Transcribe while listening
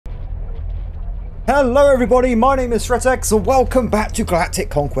Hello everybody, my name is Threatex and welcome back to Galactic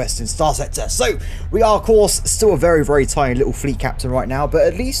Conquest in Starsector. So, we are of course still a very tiny little fleet captain right now, but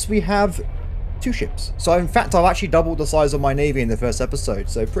at least we have 2 ships. So in fact, I've actually doubled the size of my navy in the first episode,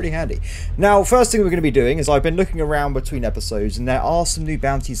 so pretty handy. Now, first thing we're going to be doing is I've been looking around between episodes and there are some new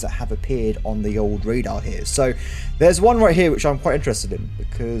bounties that have appeared on the old radar here. So, there's one right here which I'm quite interested in,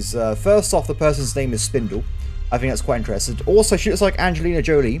 because first off, the person's name is Spindle. I think that's quite interesting. Also, she looks like Angelina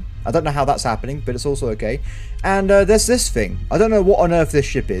Jolie. I don't know how that's happening, but it's also okay. And there's this thing. I don't know what on earth this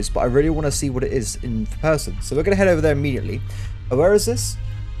ship is, but I really want to see what it is in person. So we're going to head over there immediately. Where is this?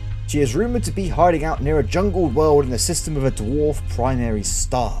 She is rumoured to be hiding out near a jungled world in the system of a dwarf primary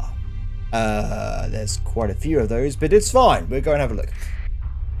star. There's quite a few of those, but it's fine. We'll go and have a look.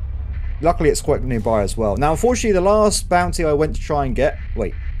 Luckily, it's quite nearby as well. Now, unfortunately, the last bounty I went to try and get...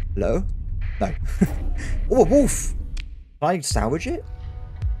 Wait, hello? No. Oh, a wolf! Can I salvage it?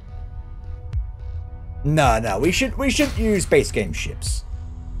 No, we shouldn't use base game ships.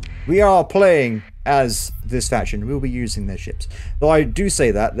 We are playing as this faction. We'll be using their ships. Though I do say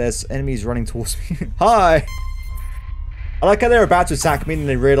that, there's enemies running towards me. Hi! I like how they're about to attack me and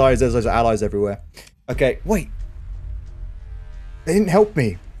they realise there's loads of allies everywhere. Okay, wait. They didn't help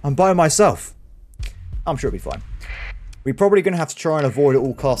me. I'm by myself. I'm sure it'll be fine. We're probably going to have to try and avoid at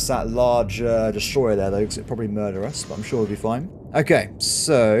all costs that large destroyer there, though, because it'll probably murder us, but I'm sure it'll be fine. Okay,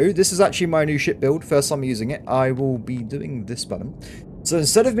 so this is actually my new ship build. First time using it, I will be doing this button. So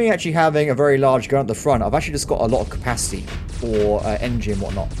instead of me actually having a very large gun at the front, I've actually just got a lot of capacity for engine and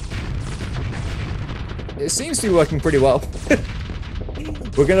whatnot. It seems to be working pretty well.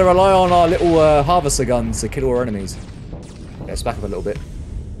 We're going to rely on our little harvester guns to kill all our enemies. Okay, let's back up a little bit.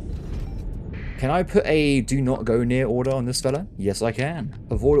 Can I put a do not go near order on this fella? Yes, I can.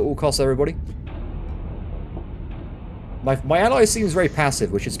 Avoid at all costs, everybody. My ally seems very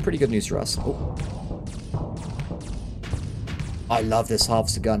passive, which is pretty good news for us. Oh. I love this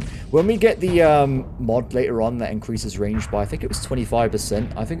harvester gun. When we get the mod later on that increases range by, I think it was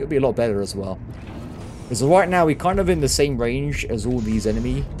 25%, I think it'll be a lot better as well. Because right now we're kind of in the same range as all these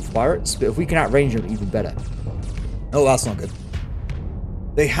enemy pirates, but if we can outrange them, even better. Oh, that's not good.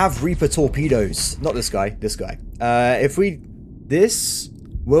 They have Reaper torpedoes. Not this guy, this guy. This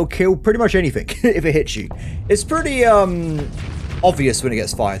will kill pretty much anything if it hits you. It's pretty obvious when it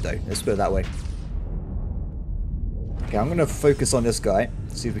gets fired though. Let's put it that way. Okay, I'm going to focus on this guy.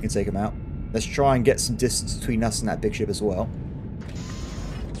 See if we can take him out. Let's try and get some distance between us and that big ship as well.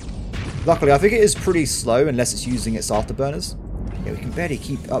 Luckily, I think it is pretty slow unless it's using its afterburners. Yeah, we can barely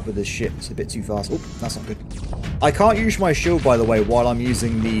keep up with this ship. It's a bit too fast. Oh, that's not good. I can't use my shield, by the way, while I'm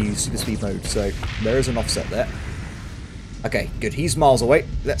using the super speed mode, so there is an offset there. Okay, good. He's miles away.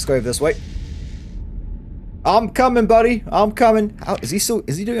 Let's go over this way. I'm coming, buddy. I'm coming. How, is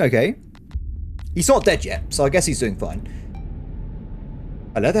he doing okay? He's not dead yet, so I guess he's doing fine.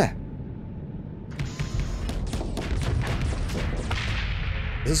 Hello there.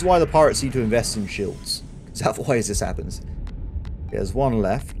 This is why the pirates need to invest in shields, because otherwise this happens. There's one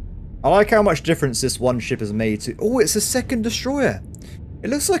left. I like how much difference this one ship has made to... Oh, it's a second destroyer.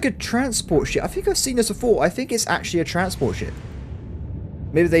 It looks like a transport ship. I think I've seen this before. I think it's actually a transport ship.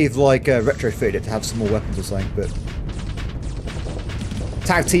 Maybe they've, like, retrofitted it to have some more weapons or something, but...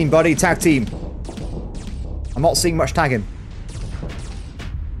 Tag team, buddy. Tag team. I'm not seeing much tagging.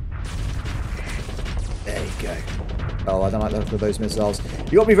 There you go. Oh, I don't like those missiles.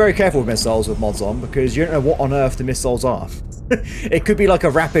 You got to be very careful with missiles with mods on, because you don't know what on earth the missiles are. It could be like a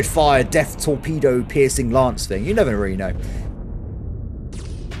rapid-fire, death torpedo, piercing lance thing. You never really know.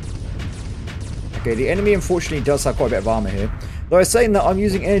 Okay, the enemy unfortunately does have quite a bit of armor here. Though I was saying that I'm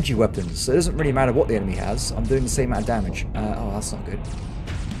using energy weapons, so it doesn't really matter what the enemy has. I'm doing the same amount of damage. Oh, that's not good.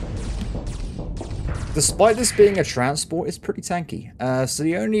 Despite this being a transport, it's pretty tanky. So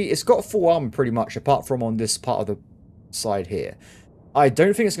it's got full armor pretty much, apart from on this part of the side here. I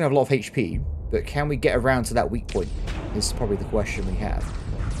don't think it's going to have a lot of HP, but can we get around to that weak point? Is probably the question we have.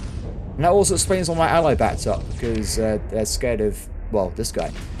 And that also explains why my ally backed up, because they're scared of, well, this guy.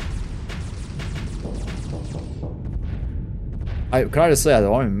 Can I just say,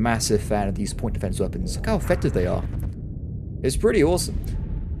 though, I'm a massive fan of these point defense weapons. Look how effective they are. It's pretty awesome.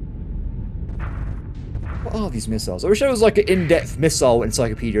 What are these missiles? I wish there was like an in-depth missile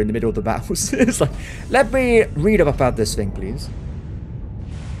encyclopedia in the middle of the battles. It's like, let me read up about this thing, please.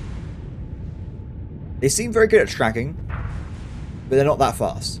 They seem very good at tracking, but they're not that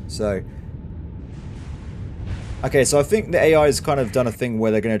fast, so... Okay, so I think the AI has kind of done a thing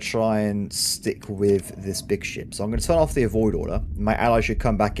where they're going to try and stick with this big ship. So I'm going to turn off the avoid order. My ally should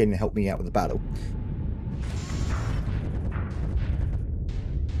come back in and help me out with the battle.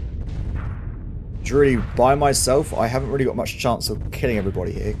 fact, really, by myself, I haven't really got much chance of killing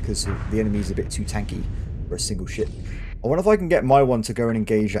everybody here, because the enemy's a bit too tanky for a single ship. I wonder if I can get my one to go and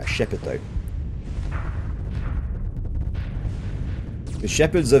engage that Shepherd, though. The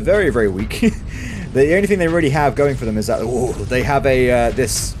Shepherds are very, very weak. The only thing they really have going for them is that they have a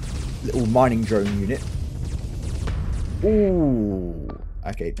this little mining drone unit. Ooh.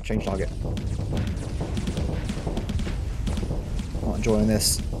 Okay, change target. Not enjoying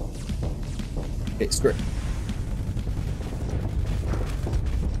this. It's great.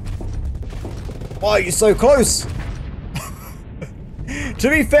 Why are you so close? To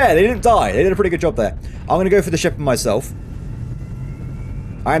be fair, they didn't die. They did a pretty good job there. I'm going to go for the Shepherd myself.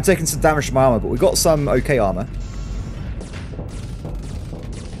 I am taking some damage to my armor, but we got some okay armor.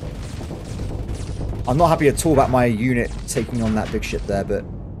 I'm not happy at all about my unit taking on that big ship there, but...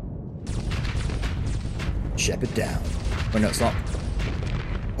 Shepherd down. Oh, no, it's not.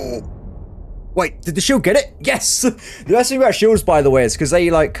 Oh. Wait, did the shield get it? Yes! The best thing about shields, by the way, is because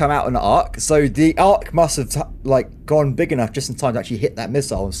they, like, come out in an arc. So the arc must have, like, gone big enough just in time to actually hit that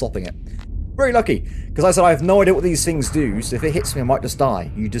missile and stopping it. Very lucky. Because I said I have no idea what these things do, so if it hits me, I might just die.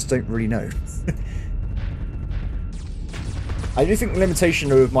 You just don't really know. I do think the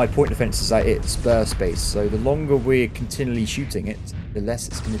limitation of my point defense is that it's burst based, so the longer we're continually shooting it, the less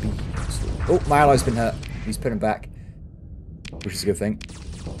it's going to be useful. Oh, my ally's been hurt. He's putting back, which is a good thing.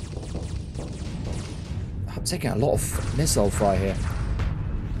 I'm taking a lot of missile fire here.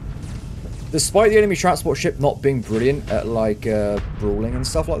 Despite the enemy transport ship not being brilliant at, like, brawling and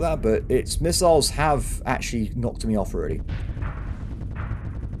stuff like that, but its missiles have actually knocked me off already.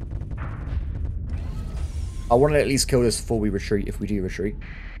 I want to at least kill this before we retreat, if we do retreat.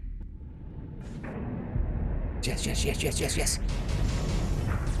 Yes, yes, yes, yes, yes, yes.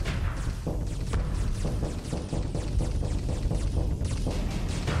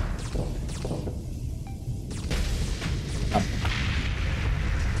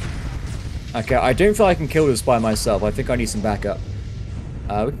 Okay, I don't feel I can kill this by myself. I think I need some backup.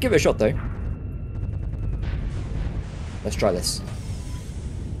 We can give it a shot, though. Let's try this.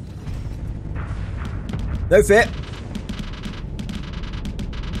 No fit.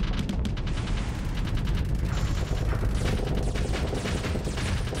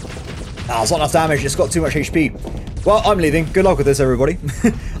 Ah, it's not enough damage. It's got too much HP. Well, I'm leaving. Good luck with this, everybody.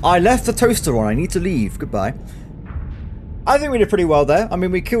 I left the toaster on. I need to leave. Goodbye. I think we did pretty well there. I mean,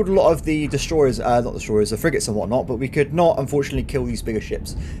 we killed a lot of the destroyers, not destroyers, the frigates and whatnot, but we could not, unfortunately, kill these bigger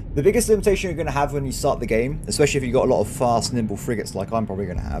ships. The biggest limitation you're going to have when you start the game, especially if you've got a lot of fast, nimble frigates like I'm probably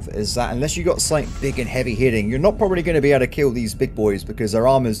going to have, is that unless you've got something big and heavy hitting, you're not probably going to be able to kill these big boys because their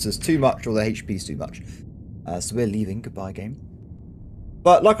armor's just too much or their HP's too much. So we're leaving. Goodbye, game.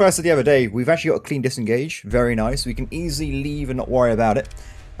 But like I said the other day, we've actually got a clean disengage. Very nice. We can easily leave and not worry about it.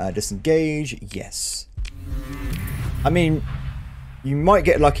 Disengage. Yes. I mean, you might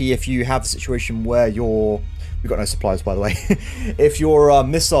get lucky if you have a situation where your... We've got no supplies, by the way. If your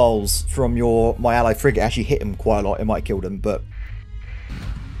missiles from my ally frigate actually hit him quite a lot, it might kill them, but...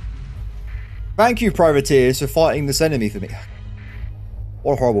 Thank you, privateers, for fighting this enemy for me.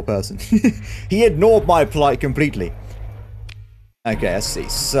 What a horrible person. He ignored my plight completely. Okay, let's see.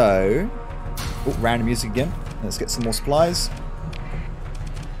 So... Oh, random music again. Let's get some more supplies.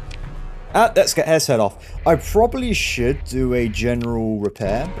 Let's get Hair's head off. I probably should do a general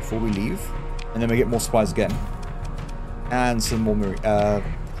repair before we leave. And then we get more supplies again. And some more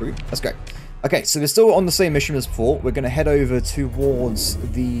crew. Let's go. Okay, so we're still on the same mission as before. We're going to head over towards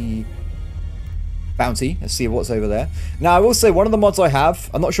the bounty. Let's see what's over there. Now, I will say one of the mods I have,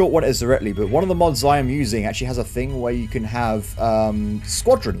 I'm not sure what it is directly, but one of the mods I am using actually has a thing where you can have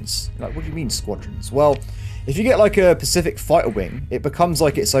squadrons. Like, what do you mean squadrons? Well... If you get like a Pacific fighter wing, it becomes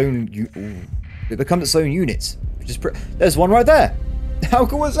like its own. It becomes its own unit. Which is there's one right there. How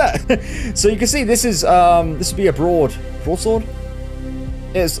cool is that? So you can see this is this would be a broadsword.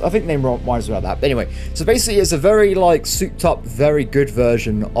 It's, I think the name reminds me about that. But anyway, so basically it's a very like souped up, very good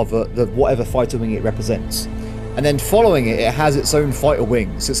version of the whatever fighter wing it represents. And then following it, it has its own fighter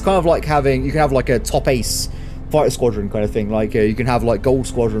wing. So it's kind of like having you can have like a top ace fighter squadron kind of thing, like you can have like Gold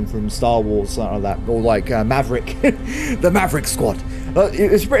Squadron from Star Wars, something like that, or like Maverick, the Maverick Squad.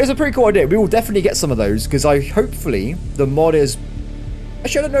 It's a pretty cool idea. We will definitely get some of those because hopefully the mod is.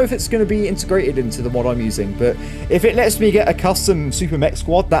 Actually, I don't know if it's going to be integrated into the mod I'm using, but if it lets me get a custom Super Mech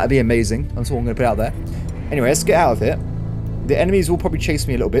Squad, that'd be amazing. That's all I'm going to put out there. Anyway, let's get out of here. The enemies will probably chase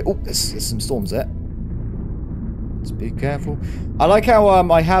me a little bit. Oh, there's some storms there. Let's be careful. I like how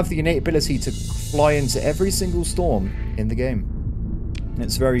I have the innate ability to fly into every single storm in the game.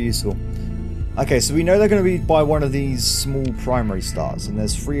 It's very useful. Okay, so we know they're going to be by one of these small primary stars, and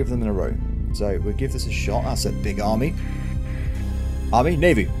there's 3 of them in a row. So we'll give this a shot. That's a big army. Army?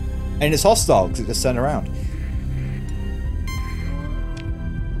 Navy. And it's hostile because it just turned around.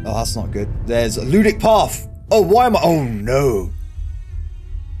 Oh, that's not good. There's a ludic path. Oh, why am I? Oh, no.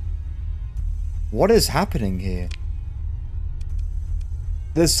 What is happening here?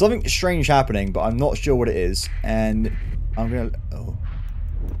 There's something strange happening, but I'm not sure what it is. And I'm going to... Oh.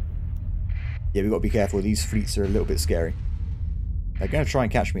 Yeah, we've got to be careful. These fleets are a little bit scary. They're going to try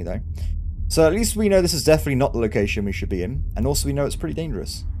and catch me, though. So at least we know this is definitely not the location we should be in. And also we know it's pretty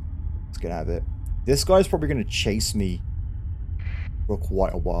dangerous. Let's get out of it. This guy's probably going to chase me for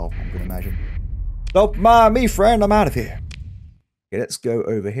quite a while, I'm going to imagine. Don't mind me, friend. I'm out of here. Okay, let's go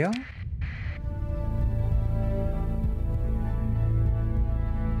over here.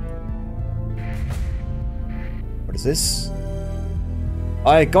 What is this?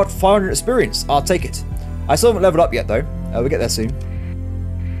 I got 500 experience. I'll take it. I still haven't leveled up yet, though. We'll get there soon.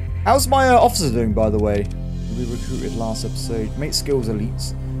 How's my officer doing, by the way? We recruited last episode. Mate skills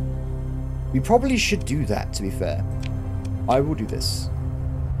elites. We probably should do that, to be fair. I will do this.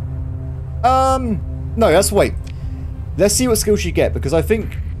 No, let's wait. Let's see what skills she get, because I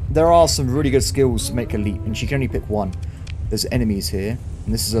think there are some really good skills to make elite, and she can only pick one. There's enemies here,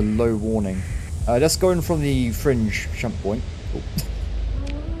 and this is a low warning. Let's go in from the fringe jump point. Oh.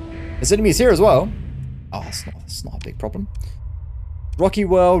 There's enemies here as well. Oh, that's not a big problem. Rocky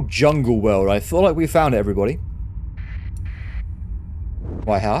World, Jungle World. I feel like we found it, everybody.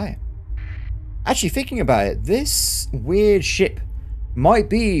 Why, hi. Actually, thinking about it, this weird ship might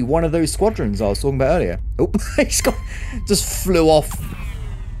be one of those squadrons I was talking about earlier. Oh, just flew off.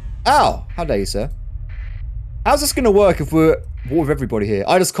 Ow! How dare you, sir? How's this going to work if we're war with everybody here?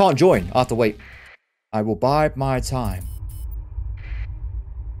 I just can't join. I have to wait. I will bide my time.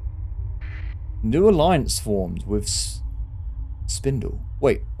 New alliance formed with Spindle.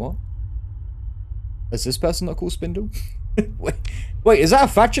 Wait, what? Is this person not called Spindle? wait, is that a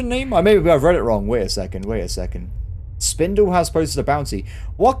faction name? Maybe I've read it wrong. Wait a second. Spindle has posted a bounty.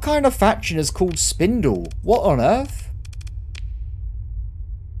 What kind of faction is called Spindle? What on earth?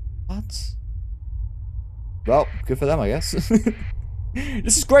 What? Well, good for them, I guess.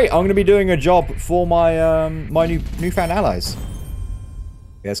 This is great. I'm going to be doing a job for my my newfound allies.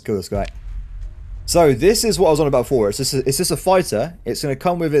 Yeah, let's kill this guy. So this is what I was on about before. It's just a fighter. It's going to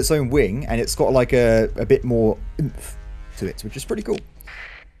come with its own wing, and it's got like a bit more oomph to it, which is pretty cool.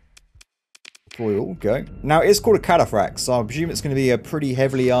 Deploy all, go. Now it's called a cataphract, so I presume it's going to be a pretty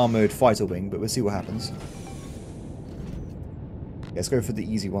heavily armored fighter wing, but we'll see what happens. Let's go for the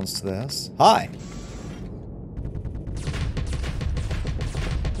easy ones to this. Hi.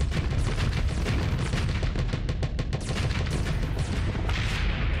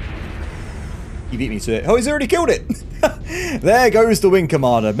 He beat me to it. Oh, he's already killed it! There goes the wing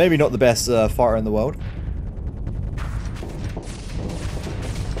commander. Maybe not the best fighter in the world.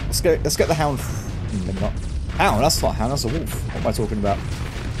 Let's get the hound. Maybe not. Hound? That's not a hound, that's a wolf. What am I talking about?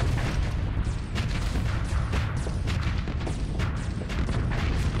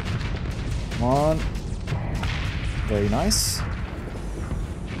 Come on. Very nice.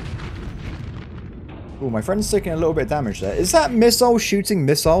 Oh, my friend's taking a little bit of damage there. Is that missile shooting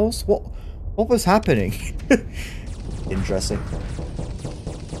missiles? What was happening? Interesting.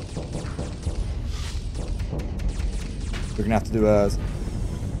 We're gonna have to do a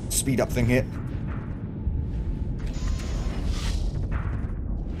speed up thing here.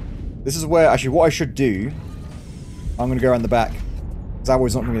 This is where, actually, what I should do, I'm gonna go around the back. Because I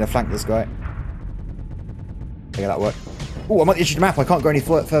was not gonna flank this guy. Okay, that worked. Oh, I'm on the edge of the map. I can't go any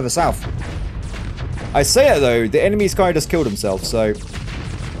further south. I say it though, the enemy's guy just killed himself, so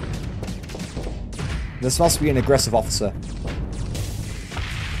this must be an aggressive officer.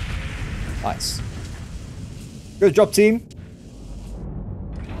 Nice. Good job, team.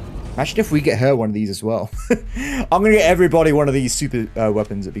 Imagine if we get her one of these as well. I'm going to get everybody one of these super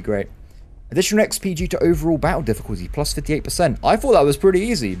weapons. It'd be great. Additional XP due to overall battle difficulty, plus 58%. I thought that was pretty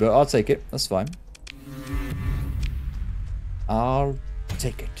easy, but I'll take it. That's fine. I'll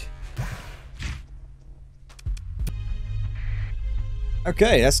take it.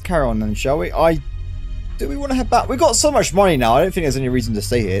 Okay, let's carry on then, shall we? Do we want to head back? We've got so much money now, I don't think there's any reason to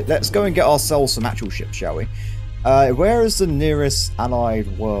stay here. Let's go and get ourselves some actual ships, shall we? Where is the nearest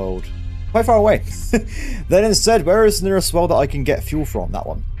allied world? Quite far away. Then instead, where is the nearest world that I can get fuel from? That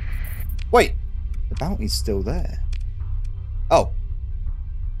one. Wait, the bounty's still there. Oh.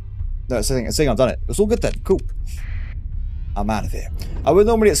 No, it's saying I've done it. It's all good then. Cool. I'm out of here. I would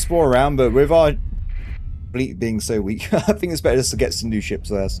normally explore around, but with our fleet being so weak, I think it's better just to get some new ships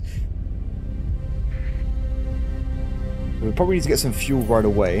first. We'll probably need to get some fuel right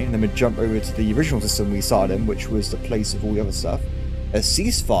away, and then we'll jump over to the original system we started in, which was the place of all the other stuff. A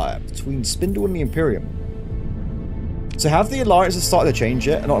ceasefire between Spindle and the Imperium. So have the alliances started to change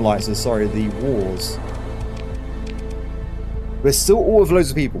yet? Not alliances, sorry, the wars. We're still all with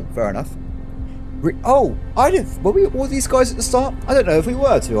loads of people, fair enough. Oh, I didn't. Were we all these guys at the start? I don't know if we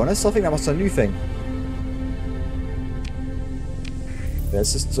were, to be honest. I think that must be a new thing.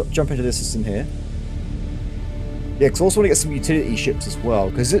 Let's just jump into this system here. Yeah, because I also want to get some utility ships as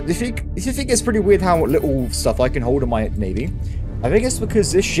well. Because if you think it's pretty weird how little stuff I can hold in my Navy, I think it's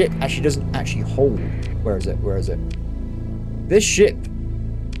because this ship actually doesn't actually hold. Where is it? Where is it? This ship.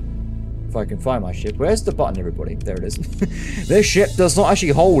 If I can find my ship. Where's the button, everybody? There it is. This ship does not actually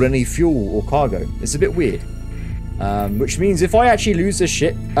hold any fuel or cargo. It's a bit weird. Which means if I actually lose this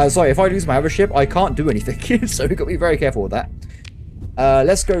ship, if I lose my other ship, I can't do anything. So we've got to be very careful with that.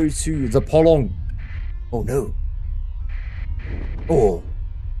 Let's go to the Polong. Oh no. Oh,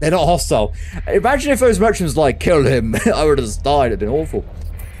 they're not hostile. Imagine if those merchants like kill him. I would have just died. It'd been awful.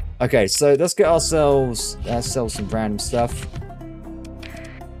 Okay, so let's get ourselves sell some random stuff.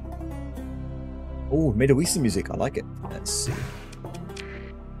 Oh, Middle Eastern music. I like it. Let's see.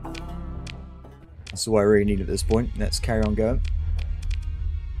 That's all I really need at this point. Let's carry on going.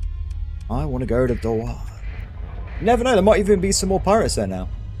 I want to go to Doha. You never know. There might even be some more pirates there now.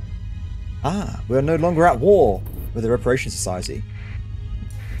 Ah, we're no longer at war with the Reparation Society.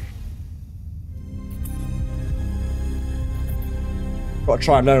 Got to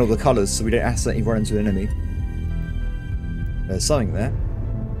try and learn all the colours so we don't accidentally run into an enemy. There's something there.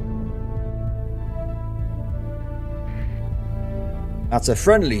 That's a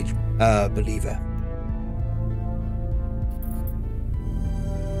friendly believer.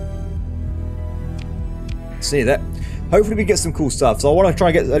 See that? Hopefully we get some cool stuff. So I want to try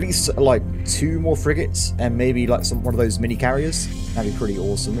and get at least like 2 more frigates and maybe like one of those mini carriers. That'd be pretty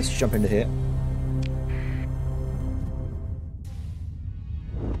awesome. Let's jump into here.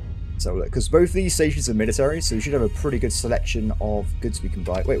 So look, because both these stations are military, so we should have a pretty good selection of goods we can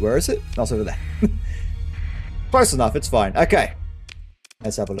buy. Wait, where is it? Oh, it's over there. Close enough, it's fine. Okay.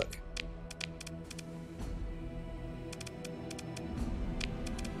 Let's have a look.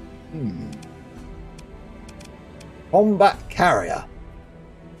 Combat carrier.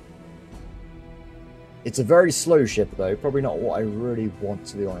 It's a very slow ship though. Probably not what I really want,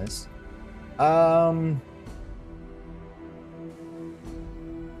 to be honest.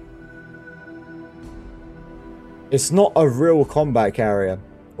 It's not a real combat carrier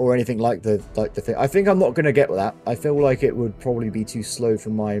or anything like the thing. I think I'm not going to get that. I feel like it would probably be too slow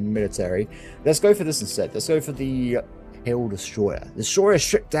for my military. Let's go for this instead. Let's go for the Hill Destroyer. The destroyer is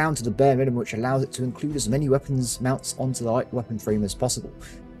stripped down to the bare minimum, which allows it to include as many weapons mounts onto the light weapon frame as possible.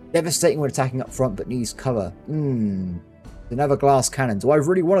 Devastating when attacking up front, but needs cover. Another glass cannon. Do I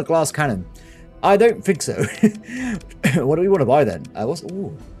really want a glass cannon? I don't think so. What do we want to buy then?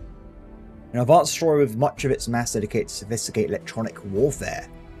 Ooh. An advanced destroyer with much of its mass dedicated to sophisticated electronic warfare.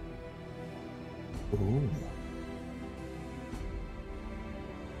 Ooh.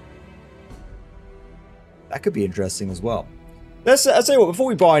 That could be interesting as well. I'll tell you what, before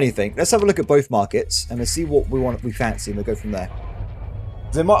we buy anything, let's have a look at both markets and let's see what we fancy and we'll go from there.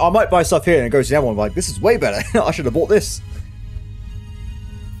 I might buy stuff here and go to the other one like, this is way better. I should have bought this.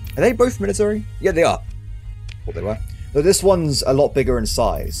 Are they both military? Yeah, they are. Thought they were. But this one's a lot bigger in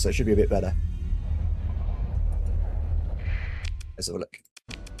size, so it should be a bit better. Let's have a look.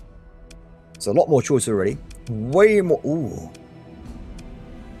 So a lot more choice already. Way more. Ooh.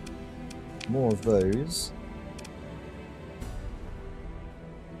 More of those.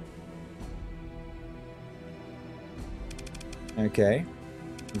 Okay.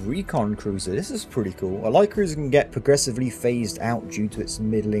 Recon cruiser. This is pretty cool. A light cruiser can get progressively phased out due to its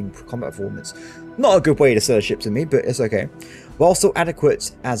middling combat performance. Not a good way to sell a ship to me, but it's okay. While still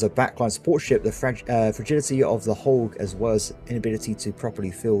adequate as a backline support ship, the fragility of the hull as well as inability to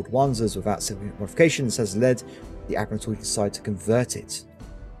properly field ones without significant modifications has led the Admiralty to decide to convert it.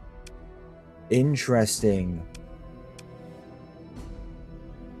 Interesting.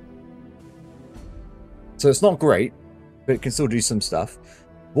 So it's not great, but it can still do some stuff.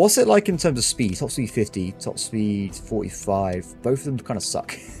 What's it like in terms of speed? Top speed 50, top speed 45. Both of them kind of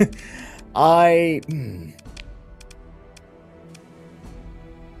suck.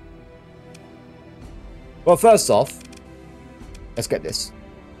 Well, first off, let's get this.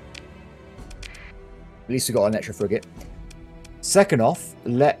 At least we got an extra frigate. Second off,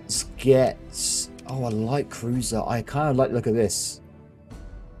 let's get... Oh, a light cruiser. I kind of like the look of this.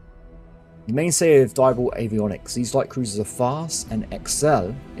 The mainstay of Diable Avionics. These light cruisers are fast and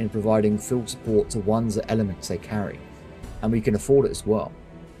excel in providing field support to ones elements they carry. And we can afford it as well.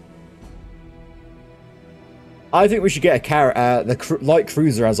 I think we should get the light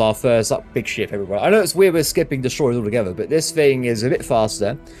cruiser as our first big ship everywhere. I know it's weird we're skipping destroyers altogether, but this thing is a bit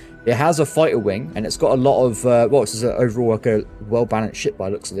faster. It has a fighter wing, and it's got a lot of, well, it's overall like a well-balanced ship by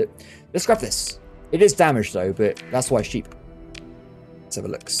the looks of it. Let's grab this. It is damaged though, but that's why it's cheap. Let's have a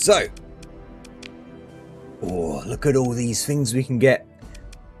look. So, oh, look at all these things we can get.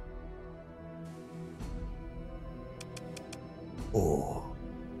 Oh.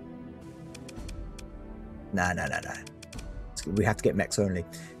 Nah. We have to get mechs only.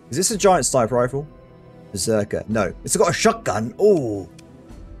 Is this a giant sniper rifle? Berserker. No. It's got a shotgun. Oh.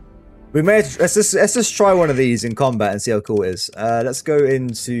 We may have to, let's just try one of these in combat and see how cool it is. Let's go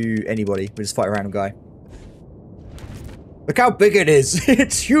into anybody. We'll just fight a random guy. Look how big it is.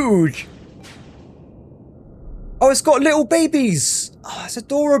 It's huge. Oh, it's got little babies. Oh, it's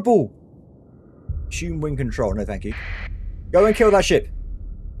adorable. Assume wing control. No, thank you. Go and kill that ship.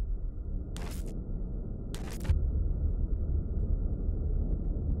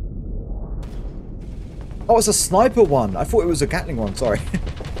 Oh, it's a sniper one. I thought it was a Gatling one. Sorry.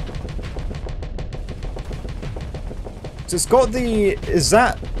 So it's got the... Is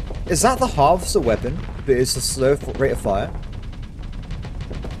that the halves of weapon? But it's a slow rate of fire.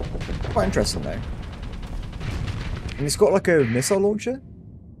 Quite interesting though. And it's got like a missile launcher.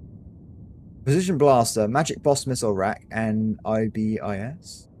 Precision blaster, magic boss missile rack, and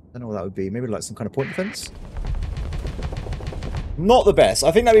IBIS. I don't know what that would be. Maybe like some kind of point defense. Not the best.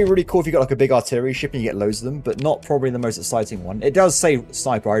 I think that'd be really cool if you got like a big artillery ship and you get loads of them, but not probably the most exciting one. It does say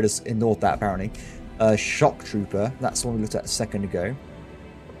sniper. I just ignored that apparently. Shock trooper. That's the one we looked at a second ago.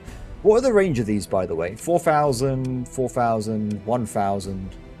 What are the range of these, by the way? 4,000, 4,000,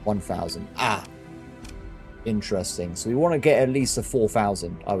 1,000, 1,000. Ah. Interesting. So we want to get at least a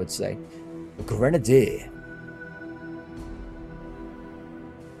 4,000, I would say. A Grenadier.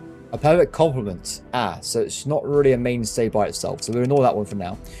 A perfect complement. Ah, so it's not really a mainstay by itself. So we'll ignore that one for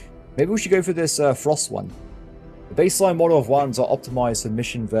now. Maybe we should go for this Frost one. The baseline model of ones are optimized for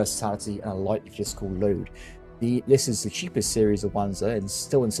mission versatility and a light logistical load. This is the cheapest series of ones that are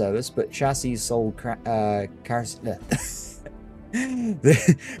still in service, but chassis sold but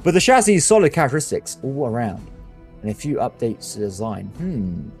the chassis solid characteristics all around, and a few updates to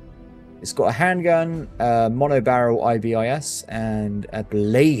design. It's got a handgun, mono-barrel IBIS, and a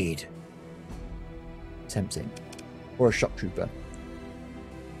blade. Tempting. Or a shock trooper.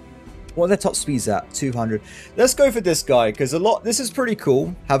 What are their top speeds at? 200. Let's go for this guy, because this is pretty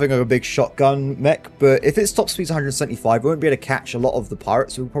cool, having a big shotgun mech, but if its top speed's 175, we won't be able to catch a lot of the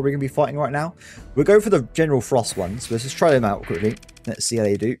pirates we're probably going to be fighting right now. We'll go for the General Frost ones. So let's just try them out quickly. Let's see how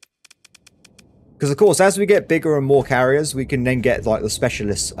they do. Because, of course, as we get bigger and more carriers, we can then get, like, the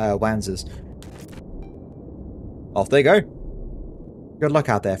specialist Wanzers. Off they go. Good luck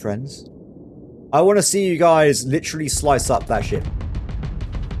out there, friends. I want to see you guys literally slice up that ship.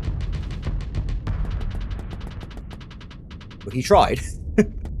 Well, he tried.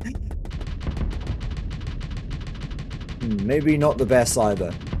 Maybe not the best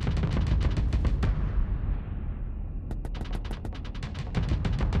either.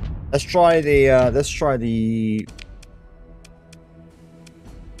 Let's try this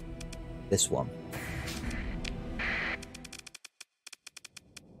one.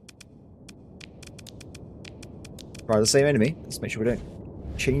 Try the same enemy. Let's make sure we don't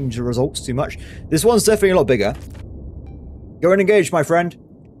change the results too much. This one's definitely a lot bigger. Go and engage, my friend.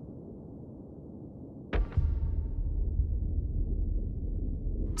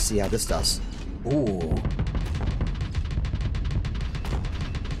 Let's see how this does. Ooh.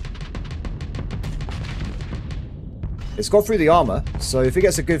 It's got through the armor, so if it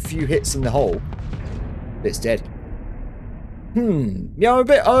gets a good few hits in the hole, it's dead. Yeah, I'm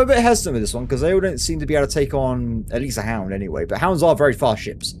a bit hesitant with this one because they all don't seem to be able to take on at least a Hound anyway. But Hounds are very fast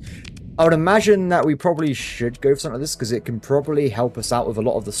ships. I would imagine that we probably should go for something like this because it can probably help us out with a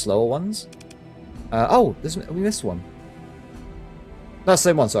lot of the slower ones. Oh, we missed one. That's the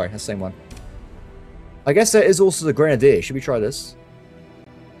same one, sorry. That's the same one. I guess there is also the Grenadier. Should we try this?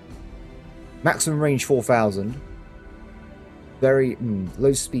 Maximum range 4,000. Very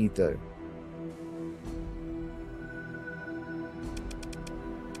low speed though.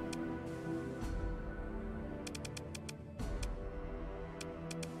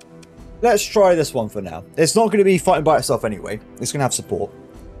 Let's try this one for now. It's not going to be fighting by itself anyway. It's going to have support.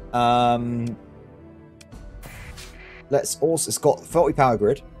 It's got faulty power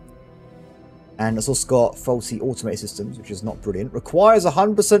grid. And it's also got faulty automated systems, which is not brilliant. Requires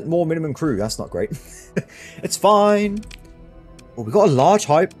 100% more minimum crew. That's not great. It's fine. Oh, we got a large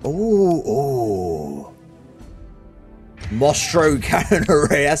hype. Oh. Mostro cannon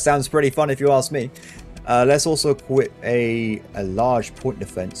array. That sounds pretty fun if you ask me. Let's also equip a large point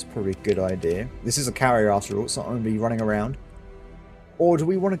defense. Probably a good idea. This is a carrier after all. It's not going to be running around. Or do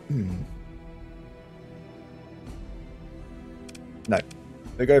we want to... No.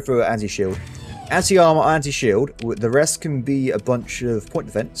 We go for anti-shield. Anti-armor, anti-shield. The rest can be a bunch of point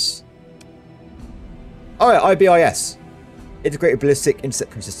defense. Oh yeah, IBIS. Integrated Ballistic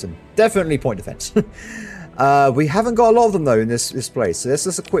Interception System. Definitely point defense. We haven't got a lot of them though in this place. So let's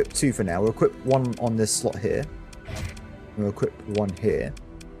just equip 2 for now. We'll equip 1 on this slot here. We'll equip 1 here.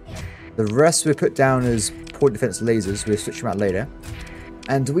 The rest we put down as point defense lasers. We'll switch them out later.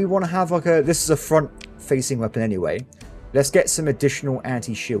 And do we want to have like a... This is a front-facing weapon anyway. Let's get some additional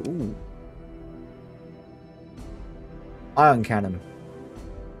anti-shield. Ooh. Ion cannon.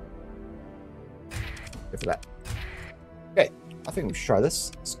 Go for that. Okay, I think we should try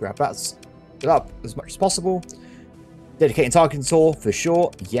this. Let's grab that. Get up as much as possible. Dedicating targeting tool for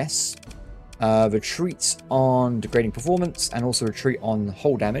sure. Yes. Retreat on degrading performance and also retreat on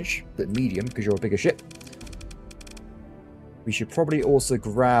hull damage, but medium because you're a bigger ship. We should probably also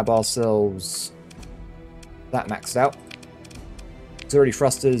grab ourselves that maxed out. Auxiliary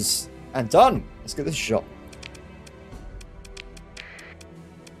thrusters and done. Let's get this shot.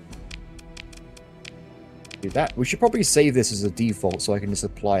 Do that. We should probably save this as a default so I can just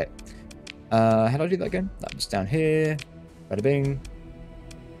apply it. How do I do that again? That was down here. Bada bing.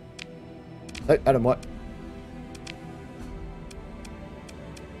 Nope, I don't want.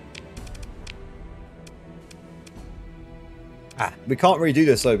 We can't really do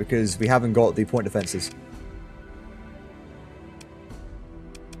this though because we haven't got the point defenses.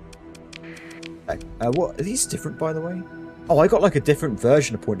 Okay. What are these different by the way? Oh, I got like a different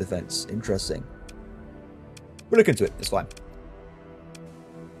version of point defense. Interesting. We'll look into it. It's fine.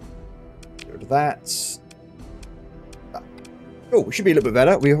 Get rid of that. Oh, it should be a little bit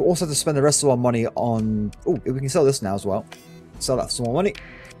better. We also have to spend the rest of our money on... Oh, we can sell this now as well. Sell that for some more money.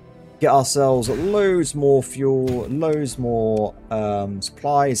 Get ourselves loads more fuel, loads more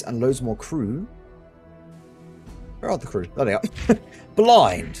supplies, and loads more crew. Where are the crew? There they are.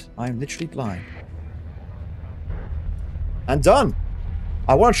 Blind. I'm literally blind. And done.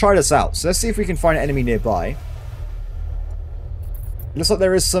 I want to try this out. So let's see if we can find an enemy nearby. Looks like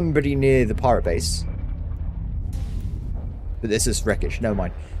there is somebody near the pirate base. But this is wreckage. Never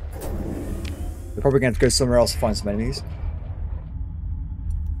mind. We're probably going to have to go somewhere else to find some enemies.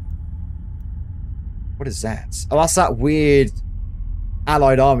 What is that? Oh, that's that weird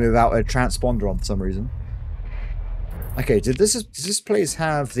allied army without a transponder on for some reason. Okay, does this place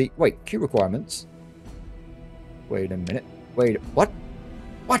have the... Wait, queue requirements? Wait a minute. Wait, what?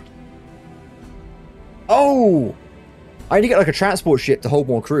 What? Oh! I need to get like a transport ship to hold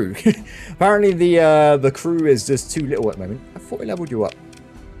more crew. Apparently the crew is just too little at the moment. I thought we leveled you up.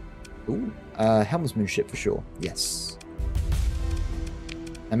 Ooh, helmsmanship for sure. Yes.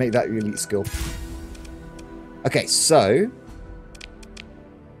 And make that your elite skill. Okay, so...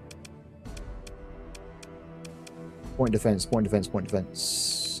 Point defense, point defense, point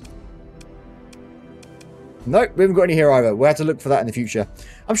defense. Nope, we haven't got any here either. We'll have to look for that in the future.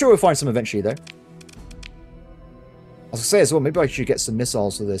 I'm sure we'll find some eventually, though. I was going to say as well, maybe I should get some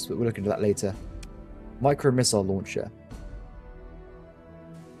missiles for this, but we'll look into that later. Micro missile launcher.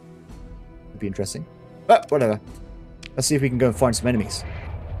 Would be interesting. But whatever. Let's see if we can go and find some enemies.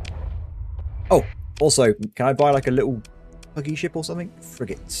 Oh, also, can I buy like a little buggy ship or something?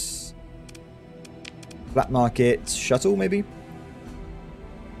 Frigates. Black market shuttle, maybe?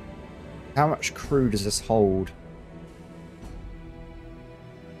 How much crew does this hold?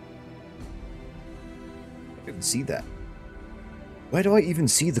 I don't even see that. Where do I even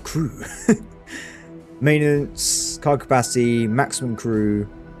see the crew? Maintenance, cargo capacity, maximum crew.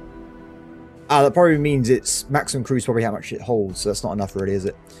 Ah, that probably means it's maximum crew is probably how much it holds, so that's not enough really, is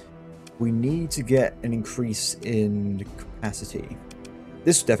it? We need to get an increase in capacity.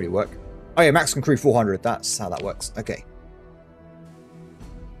 This would definitely work. Oh yeah, maximum crew 400. That's how that works. Okay.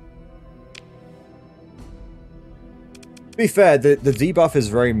 To be fair, the debuff is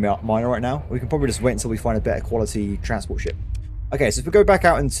very minor right now. We can probably just wait until we find a better quality transport ship. Okay, so if we go back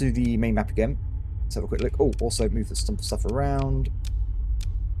out into the main map again, let's have a quick look. Oh, also move some stuff around.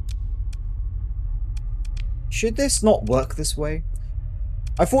 Should this not work this way?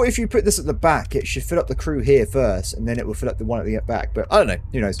 I thought if you put this at the back, it should fill up the crew here first, and then it will fill up the one at the back, but I don't know.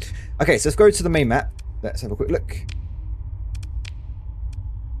 Who knows? Okay, so let's go to the main map. Let's have a quick look.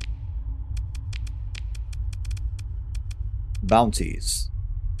 Bounties.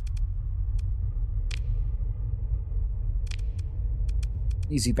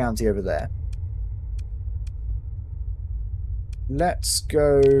 Easy bounty over there. Let's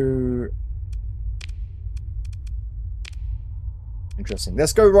go... Interesting.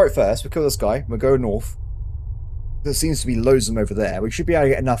 Let's go right first. We'll kill this guy. We'll go north. There seems to be loads of them over there. We should be able to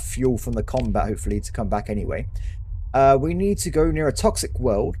get enough fuel from the combat, hopefully, to come back anyway. We need to go near a toxic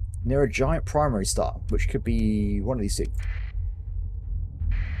world, near a giant primary star, which could be one of these two.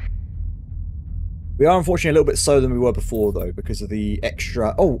 We are unfortunately a little bit slower than we were before, though, because of the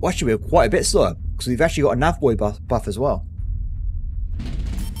extra... Oh, actually, we're quite a bit slower, because we've actually got a Navboy buff as well.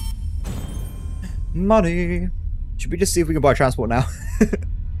 Money. Should we just see if we can buy transport now?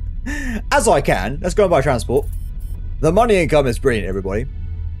 As I can. Let's go and buy transport. The money income is brilliant, everybody.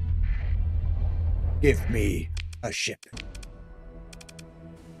 Give me a ship.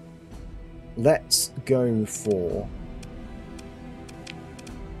 Let's go for...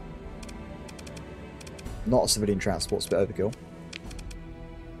 Not a civilian transport, it's a bit overkill.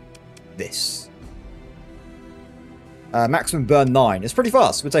 This. Maximum burn 9. It's pretty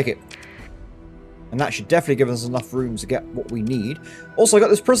fast. We'll take it. And that should definitely give us enough room to get what we need. Also, I got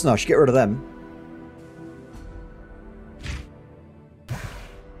this prisoner. I should get rid of them.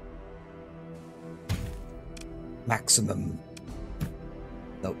 Maximum.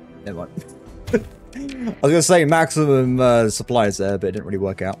 Nope, never mind. I was going to say maximum supplies there, but it didn't really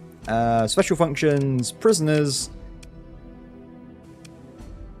work out. Special functions, prisoners.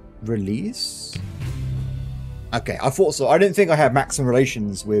 Release? Okay, I thought so. I didn't think I had maximum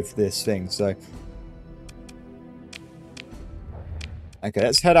relations with this thing, so... Okay,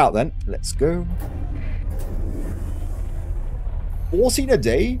 let's head out then. Let's go. 14 a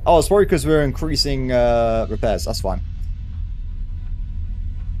day? Oh, it's probably because we're increasing repairs. That's fine.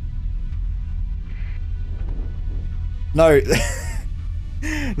 No.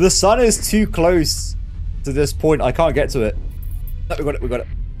 The sun is too close to this point. I can't get to it. No, we got it. We got it.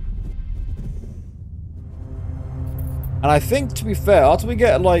 And I think, to be fair, after we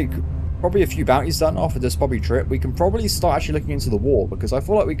get, like... probably a few bounties done off of this probably trip, we can probably start actually looking into the war, because I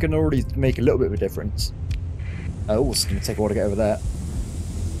feel like we can already make a little bit of a difference. Oh, it's going to take a while to get over there.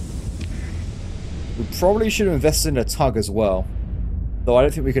 We probably should have invested in a tug as well, though I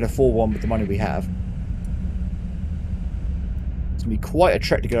don't think we can afford one with the money we have. It's going to be quite a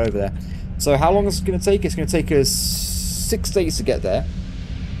trek to get over there. So how long is it going to take? It's going to take us 6 days to get there.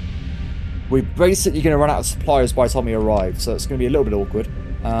 We're basically going to run out of supplies by the time we arrive, so it's going to be a little bit awkward.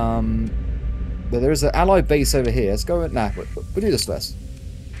 But there is an allied base over here. Let's go. Nah, we'll do this first.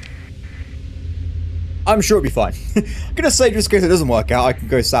 I'm sure it'll be fine. I'm gonna say just in case it doesn't work out, I can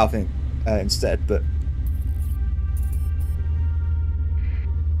go south instead. But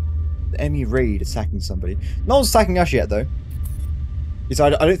the enemy raid attacking somebody. No one's attacking us yet, though. I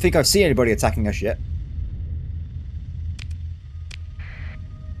don't think I've seen anybody attacking us yet.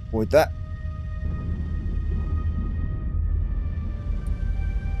 Avoid that.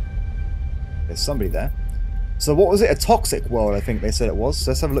 There's somebody there. So what was it? A toxic world, I think they said it was.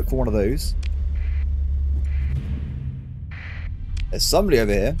 So let's have a look for one of those. There's somebody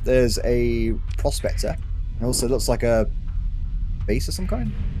over here. There's a prospector. It also looks like a base of some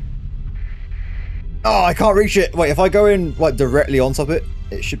kind. Oh, I can't reach it. Wait, if I go in like directly on top of it,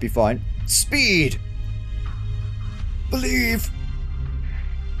 it should be fine. Speed! Believe!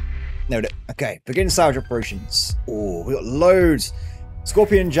 Nailed it. Okay, begin salvage operations. Oh, we got loads.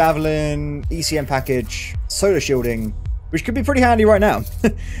 Scorpion, Javelin, ECM package, solar shielding, which could be pretty handy right now.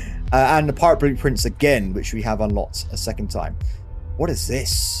 And the pirate blueprints again, which we have unlocked a second time. What is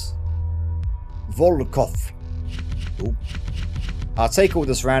this? Volkov. Ooh. I'll take all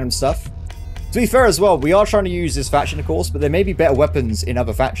this random stuff. To be fair as well, we are trying to use this faction, of course, but there may be better weapons in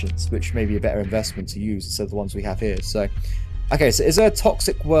other factions, which may be a better investment to use instead of the ones we have here. So, okay, so is there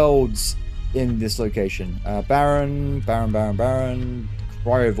toxic worlds in this location? Baron,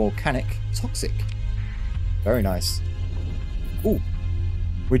 cryovolcanic, toxic. Very nice. Ooh,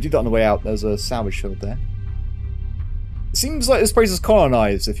 we did that on the way out. There's a salvage field there. It seems like this place is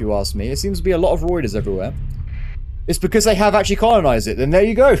colonized, if you ask me. It seems to be a lot of Roiders everywhere. It's because they have actually colonized it. Then there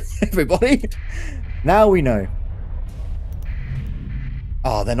you go, everybody. Now we know.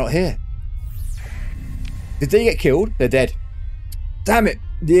 Oh, they're not here. Did they get killed? They're dead. Damn it.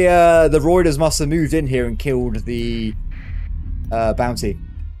 The Roiders must have moved in here and killed the bounty.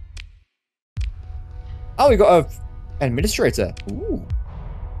 Oh, we got an administrator. Ooh.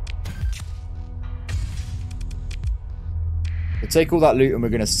 We'll take all that loot and we're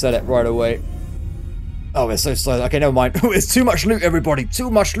going to sell it right away. Oh, we're so slow. Okay, never mind. It's too much loot, everybody.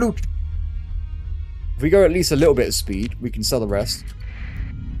 Too much loot. If we go at least a little bit of speed, we can sell the rest.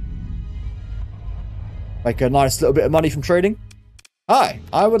 Make a nice little bit of money from trading. Hi,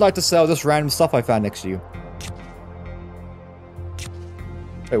 I would like to sell this random stuff I found next to you.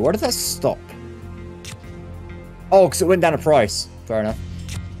 Wait, where did that stop? Oh, because it went down a price. Fair enough.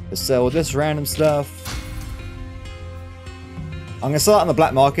 Let's sell this random stuff. I'm going to sell it on the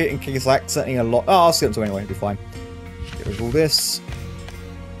black market in case I accidentally a lot. Oh, I'll skip them anyway. It'll be fine. Get rid of all this.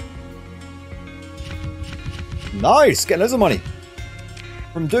 Nice! Getting loads of money.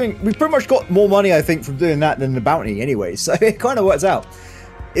 From doing... We pretty much got more money, I think, from doing that than the bounty anyway. So it kind of works out.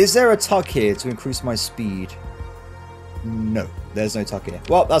 Is there a tug here to increase my speed? No. There's no tug here.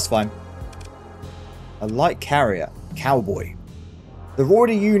 Well, that's fine. A light carrier. Cowboy. The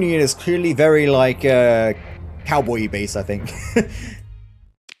Roider Union is clearly very, like, cowboy based, I think. Okay,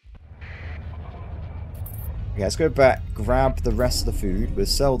 let's go back, grab the rest of the food. We'll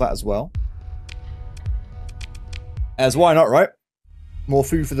sell that as well. As why not, right? More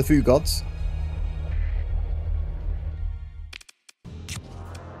food for the food gods.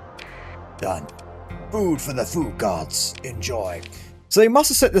 Done. Food for the food gods. Enjoy. So they must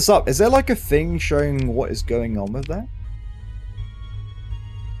have set this up. Is there like a thing showing what is going on with that?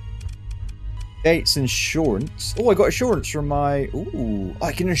 Gates insurance. Oh, I got insurance from my... Ooh,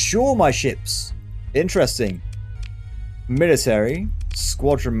 I can insure my ships. Interesting. Military.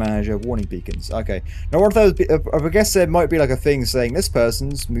 Squadron manager. Warning beacons. Okay. Now, what if those... I guess there might be like a thing saying this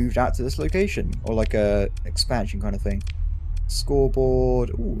person's moved out to this location. Or like a expansion kind of thing. Scoreboard.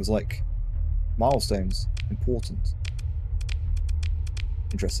 Ooh, it's like milestones. Important.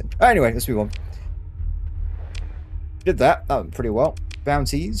 Interesting. Anyway, let's move on. Did that. That went pretty well.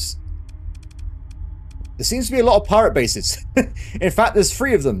 Bounties. There seems to be a lot of pirate bases. In fact, there's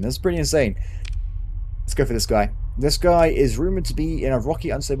 3 of them. That's pretty insane. Let's go for this guy. This guy is rumored to be in a rocky,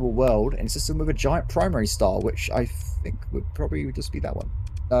 unstable world in a system with a giant primary star, which I think would probably just be that one.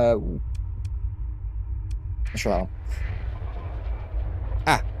 Let's try that one.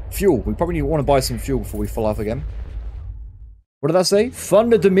 Ah, fuel. We probably want to buy some fuel before we fall off again. What did that say?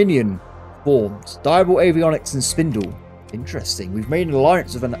 Thunder Dominion formed. Diable Avionics and Spindle. Interesting. We've made an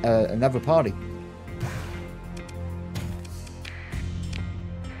alliance with another party.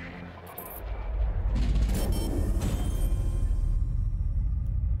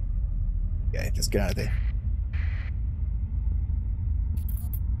 Yeah, just get out of there.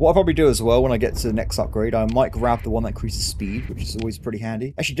 What I'll probably do as well when I get to the next upgrade, I might grab the one that increases speed, which is always pretty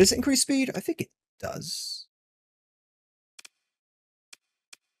handy. Actually, does it increase speed? I think it does.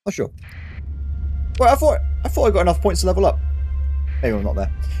 Not sure. Well, I thought I got enough points to level up. Maybe I'm not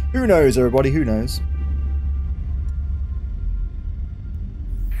there. Who knows, everybody? Who knows?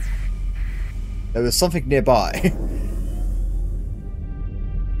 There was something nearby.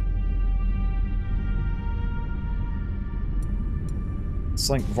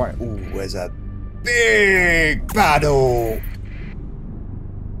 Something right. Ooh, there's a big battle.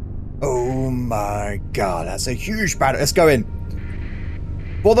 Oh my god, that's a huge battle. Let's go in.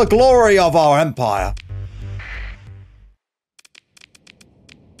 For the glory of our empire.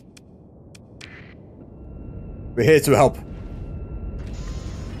 We're here to help.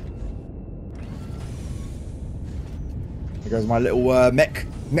 There goes my little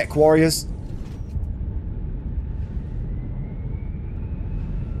mech warriors.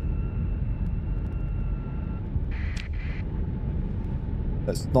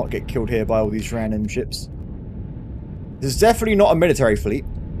 Let's not get killed here by all these random ships. This is definitely not a military fleet,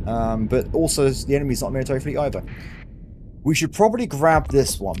 but also the enemy's not a military fleet either. We should probably grab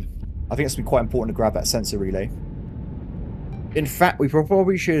this one. I think it's going to be quite important to grab that sensor relay. In fact, we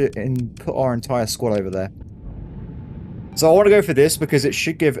probably should put our entire squad over there. So I want to go for this because it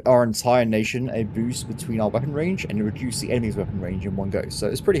should give our entire nation a boost between our weapon range and reduce the enemy's weapon range in one go. So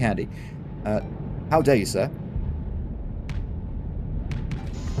it's pretty handy. How dare you, sir?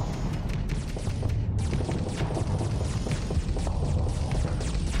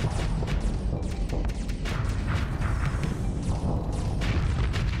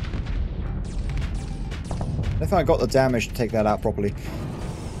 I think I got the damage to take that out properly.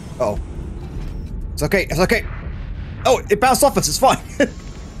 Uh oh. It's okay, it's okay. Oh, it bounced off us, it's fine.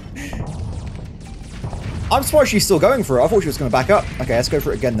 I'm surprised she's still going for it. I thought she was going to back up. Okay, let's go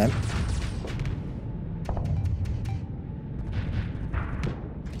for it again then.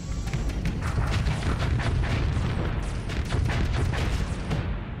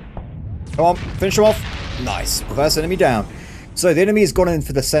 Come on, finish him off. Nice. Reverse enemy down. So the enemy has gone in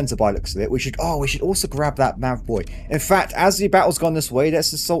for the center by looks of it. We should also grab that nav boy. In fact, as the battle's gone this way,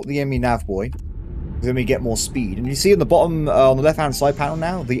 let's assault the enemy nav boy. Then we get more speed. And you see in the bottom, on the left-hand side panel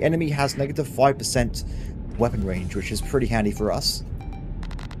now, the enemy has negative 5% weapon range, which is pretty handy for us.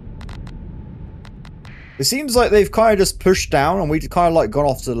 It seems like they've kind of just pushed down, and we've kind of like gone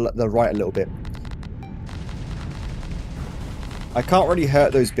off to the right a little bit. I can't really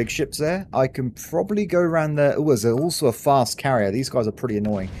hurt those big ships there. I can probably go around there. Oh, there's also a fast carrier. These guys are pretty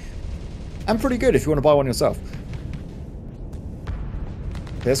annoying. And pretty good if you want to buy one yourself.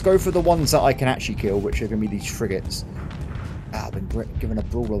 Let's go for the ones that I can actually kill, which are going to be these frigates. Ah, I've been given a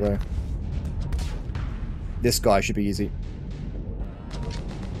brawler though. This guy should be easy.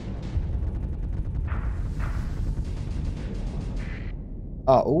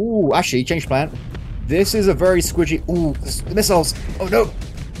 Ooh, actually, change plan. This is a very squidgy... Ooh, the missiles! Oh no!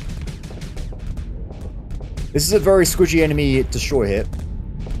 This is a very squidgy enemy destroyer here.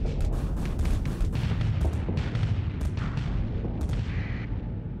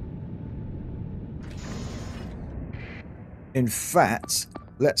 In fact,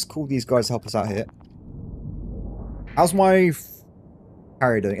 let's call these guys to help us out here. How's my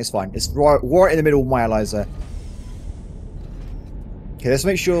carrier doing? It's fine. It's right in the middle of my allies there. Okay, let's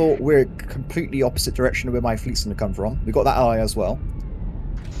make sure we're completely opposite direction of where my fleet's going to come from. We've got that ally as well.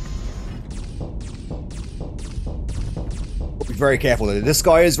 But be very careful though. This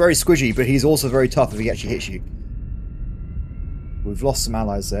guy is very squidgy, but he's also very tough if he actually hits you. We've lost some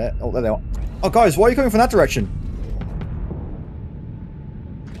allies there. Oh, there they are. Oh, guys, why are you coming from that direction?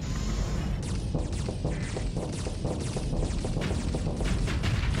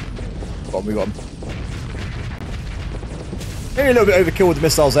 We got him. Maybe a little bit overkill with the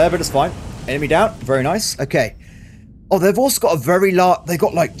missiles there, but it's fine. Enemy down. Very nice. Okay. Oh, they've also got a very large... They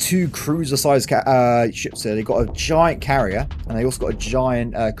got like 2 cruiser-sized ships here. They've got a giant carrier, and they also got a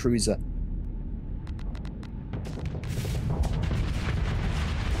giant cruiser.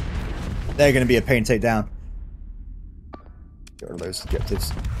 They're going to be a pain to take down. Get rid of those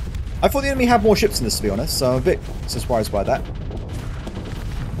objectives. I thought the enemy had more ships in this, to be honest, so I'm a bit surprised by that.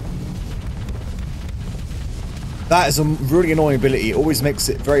 That is a really annoying ability. It always makes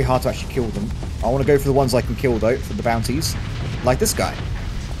it very hard to actually kill them. I want to go for the ones I can kill, though, for the bounties. Like this guy.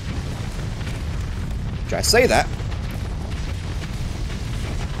 Should I say that?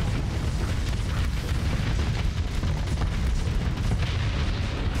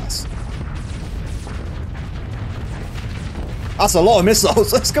 Nice. That's a lot of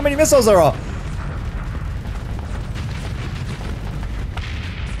missiles. That's how many missiles there are.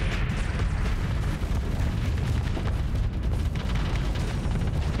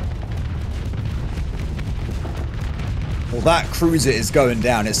 Well, that cruiser is going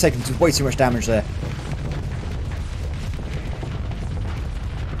down. It's taking way too much damage there.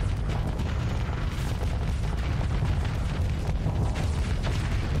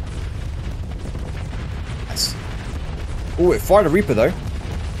 Nice. Oh, it fired a Reaper, though.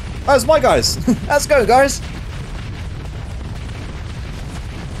 That's my guys. Let's go, guys.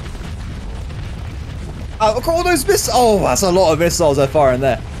 Look at all those missiles. Oh, that's a lot of missiles they're firing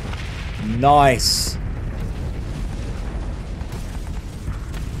there. Nice.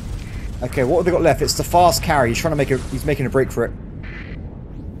 Okay, what have they got left? It's the fast carry. He's trying to make a... He's making a break for it.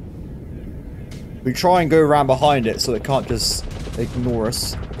 We try and go around behind it so it can't just ignore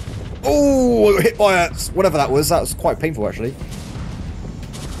us. Oh, hit by a... Whatever that was. That was quite painful, actually.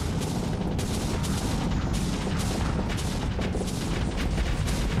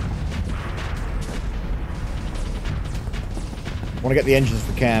 I want to get the engines if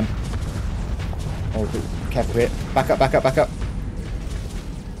we can. Oh, be careful here. Back up, back up, back up.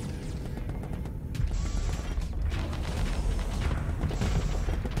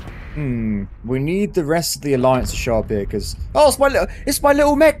 We need the rest of the Alliance to show up here, because... Oh, it's my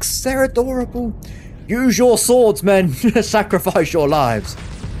little mechs! They're adorable! Use your swords, men! Sacrifice your lives!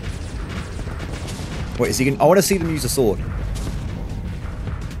 Wait, is he gonna... I want to see them use a sword.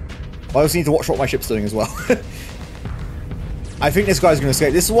 I also need to watch what my ship's doing as well. I think this guy's going to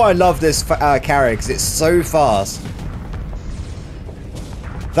escape. This is why I love this carrier, because it's so fast.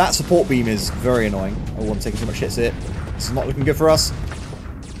 That support beam is very annoying. I want to take too much hits here. This is not looking good for us.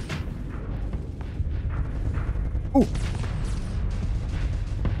 Ooh.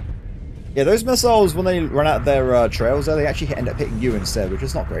 Yeah, those missiles, when they run out their trails there, they actually end up hitting you instead, which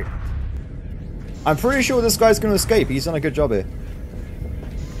is not great. I'm pretty sure this guy's going to escape. He's done a good job here.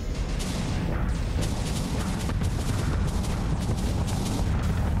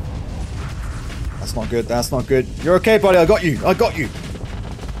 That's not good. That's not good. You're okay, buddy. I got you. I got you.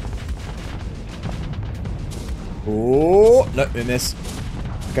 Oh, no, we missed.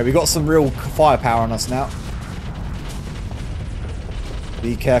 Okay, we got some real firepower on us now.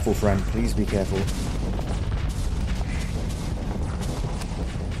 Be careful, friend. Please be careful.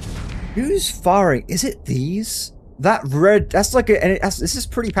 Who's firing? Is it these? That red... That's like a... This is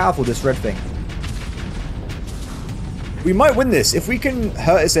pretty powerful, this red thing. We might win this. If we can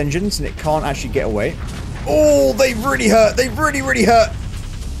hurt its engines and it can't actually get away. Oh, they really hurt. They really, really hurt.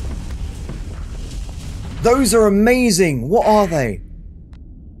 Those are amazing. What are they?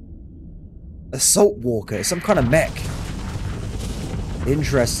 Assault Walker. It's some kind of mech.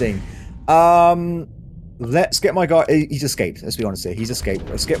 Interesting. Let's get my guy... He's escaped. Let's be honest here. He's escaped.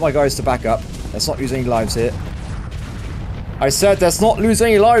 Let's get my guys to back up. Let's not lose any lives here. I said let's not lose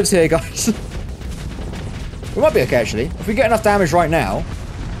any lives here, guys. We might be okay, actually. If we get enough damage right now...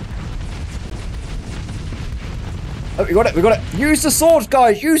 Oh, we got it. We got it. Use the swords,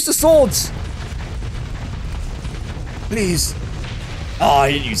 guys. Use the swords. Please. Oh,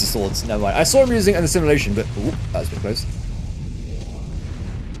 I didn't use the swords. Never mind. I saw him using it in the simulation, but... Ooh, that was a bit close.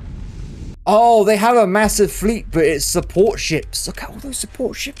 Oh, they have a massive fleet, but it's support ships. Look at all those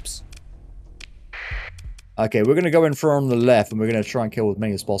support ships. Okay, we're going to go in from the left, and we're going to try and kill as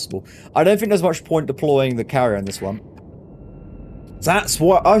many as possible. I don't think there's much point deploying the carrier in this one. That's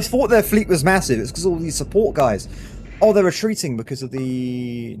what... I thought their fleet was massive. It's because of all these support guys. Oh, they're retreating because of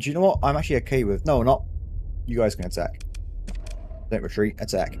the... Do you know what? I'm actually okay with... No, not... You guys can attack. Don't retreat.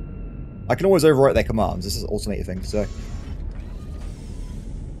 Attack. I can always overwrite their commands. This is an automated thing, so...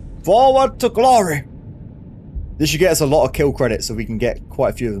 Forward to glory! This should get us a lot of kill credits so we can get quite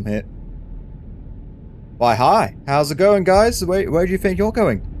a few of them hit. Why, hi. How's it going, guys? Where do you think you're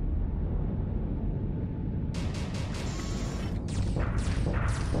going?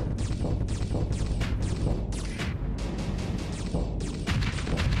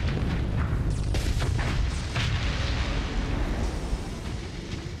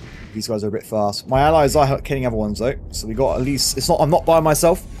 These guys are a bit fast. My allies are killing other ones though, so we got at least... It's not... I'm not by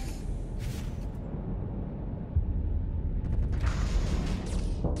myself.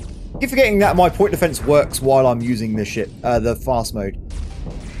 I keep forgetting that my point defense works while I'm using this ship, the fast mode.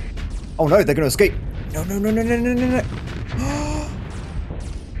 Oh no, they're going to escape. No, no, no, no, no, no, no, no.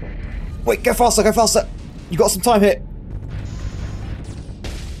 Wait, go faster, go faster. You got some time here.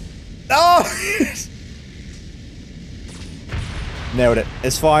 No! Nailed it.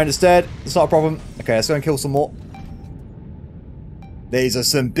 It's fine, it's dead. It's not a problem. Okay, let's go and kill some more. These are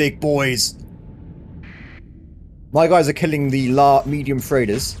some big boys. My guys are killing the medium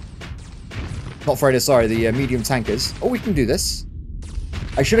freighters. Not freighters, sorry, the medium tankers. Oh, we can do this.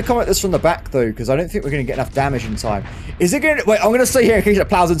 I should have come at this from the back, though, because I don't think we're going to get enough damage in time. Is it going to... Wait, I'm going to stay here in case it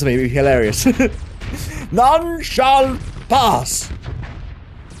plows into me. It would be hilarious. None shall pass.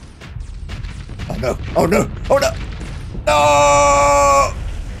 Oh, no. Oh, no. Oh, no. No!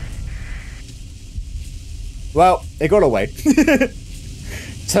 Well, it got away.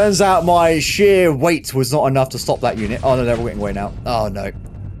 Turns out my sheer weight was not enough to stop that unit. Oh, no, they're all getting away now. Oh, no.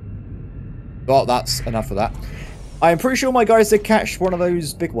 Well, that's enough of that. I'm pretty sure my guys did catch one of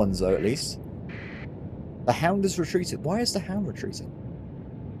those big ones, though, at least. The Hound has retreated. Why is the Hound retreating?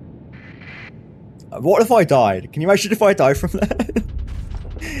 What if I died? Can you imagine if I died from that?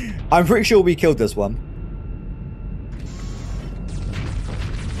 I'm pretty sure we killed this one.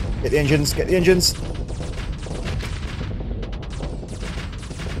 Get the engines, get the engines.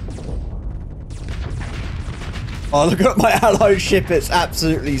 Oh, look at my allied ship, it's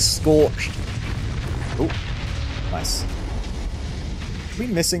absolutely scorched. Oh, nice. Are we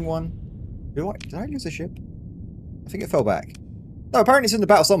missing one? Did I lose a ship? I think it fell back. No, apparently it's in the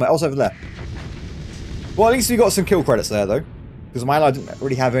battle somewhere else over there. Well, at least we got some kill credits there, though. Because my ally didn't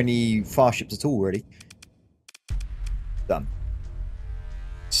really have any fast ships at all, really. Done.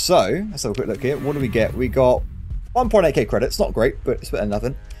 So, let's have a quick look here. What do we get? We got 1.8k credits. Not great, but it's better than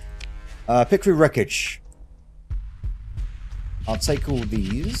nothing. Pick through wreckage. I'll take all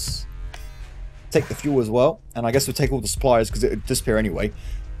these. Take the fuel as well. And I guess we'll take all the supplies because it would disappear anyway.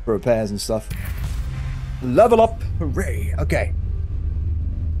 For repairs and stuff. Level up. Hooray. Okay.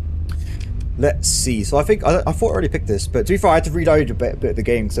 Let's see. So I think... I thought I already picked this. But to be fair, I had to reload a bit of the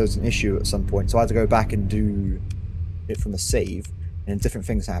game because there was an issue at some point. So I had to go back and do it from the save. And different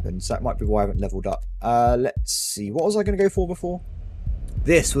things happened. So that might be why I haven't leveled up. Let's see. What was I going to go for before?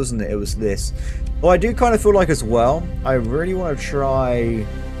 This, wasn't it? It was this. Well, I do kind of feel like as well, I really want to try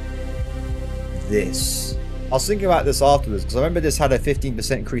this. I was thinking about this afterwards, because I remember this had a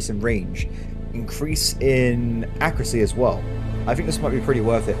 15% increase in range. Increase in accuracy as well. I think this might be pretty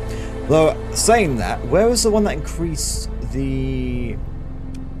worth it. Though, saying that, where was the one that increased the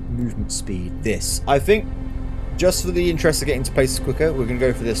movement speed? This. I think, just for the interest of getting to places quicker, we're going to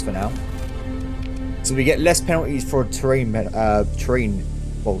go for this for now. So we get less penalties for terrain,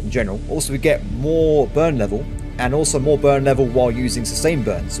 well, in general. Also, we get more burn level, and also more burn level while using sustained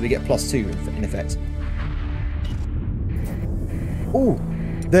burn. So we get +2 in effect. Ooh,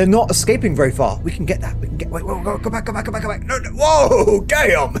 They're not escaping very far. We can get that. We can get... Wait, wait, go back, go back, go back, go back. No, no. Whoa,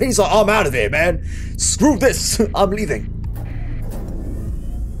 damn. He's like, I'm out of here, man. Screw this. I'm leaving.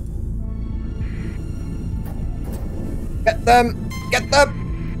 Get them. Get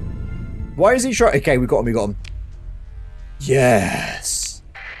them. Why is he trying? Okay, we got him. We got him. Yes.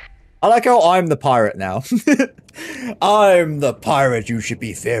 I like how I'm the pirate now. I'm the pirate you should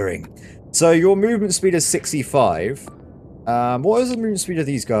be fearing. So your movement speed is 65. What is the movement speed of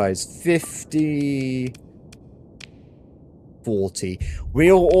these guys? 50... 40.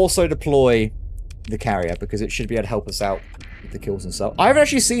 We'll also deploy the carrier because it should be able to help us out with the kills and stuff. I haven't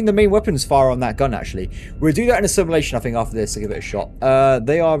actually seen the main weapons fire on that gun, actually. We'll do that in a simulation, I think, after this to give it a shot.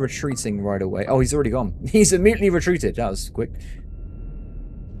 They are retreating right away. Oh, he's already gone. He's immediately retreated. That was quick.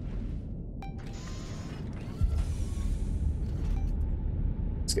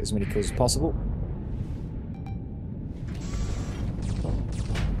 Let's get as many kills as possible.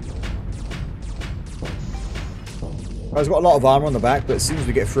 He's got a lot of armor on the back, but as soon as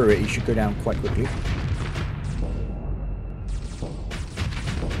we get through it, he should go down quite quickly.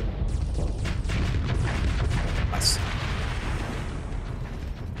 Nice.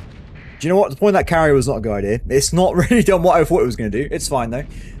 Do you know what? The point of that carrier was not a good idea. It's not really done what I thought it was going to do. It's fine, though.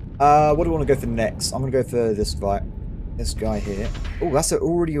 What do I want to go for next? I'm going to go for this guy. This guy here. Oh, that's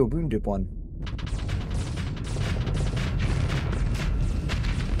already a wounded one.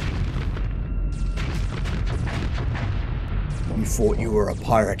 You thought you were a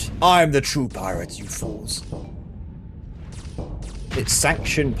pirate. I'm the true pirate, you fools. It's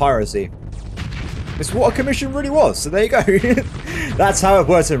sanctioned piracy. It's what a commission really was, so there you go. That's how it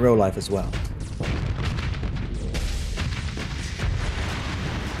works in real life as well.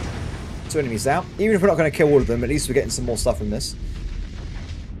 Two enemies down. Even if we're not going to kill all of them, at least we're getting some more stuff from this.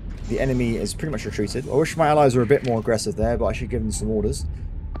 The enemy is pretty much retreated. I wish my allies were a bit more aggressive there, but I should give them some orders.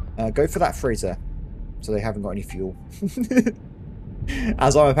 Go for that freighter, so they haven't got any fuel.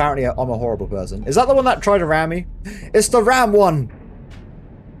 As I'm apparently I'm a horrible person. Is that the one that tried to ram me? It's the ram one!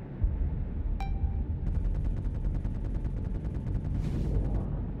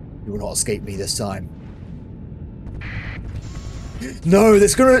 You will not escape me this time. No,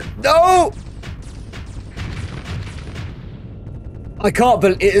 that's gonna... No! I can't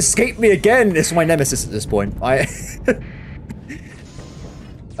believe... It escaped me again! It's my nemesis at this point. Uh-oh.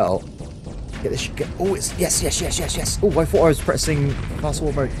 Get this shit. Oh, it's... Yes, yes, yes, yes, yes. Oh, I thought I was pressing fast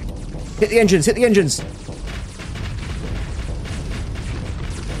forward mode. Hit the engines, hit the engines!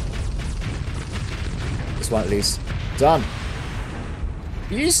 This one at least. Done.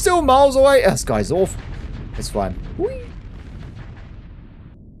 Are you still miles away? This guy's off. It's fine. Whee!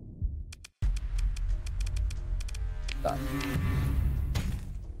 Done.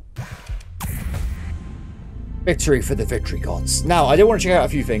 Victory for the victory gods. Now, I did want to check out a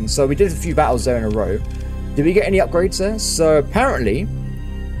few things. So we did a few battles there in a row. Did we get any upgrades there? So apparently,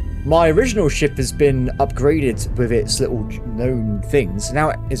 my original ship has been upgraded with its little known things. Now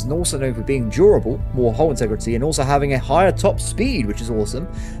it is also known for being durable, more hull integrity, and also having a higher top speed, which is awesome.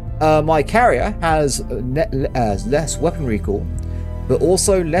 My carrier has less weapon recall, but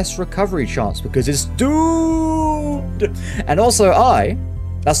also less recovery chance because it's doomed. And also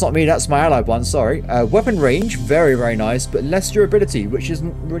that's not me, that's my allied one, sorry. Weapon range, very, very nice, but less durability, which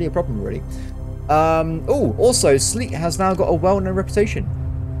isn't really a problem, really. Oh, also, Sleet has now got a well-known reputation,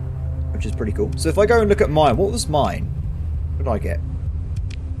 which is pretty cool. So if I go and look at mine, what was mine? What did I get?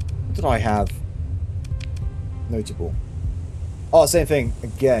 What did I have? Notable. Oh, same thing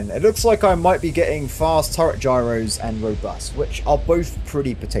again. It looks like I might be getting fast turret gyros and robust, which are both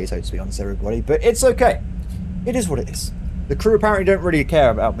pretty potato, to be honest, everybody. But it's okay. It is what it is. The crew apparently don't really care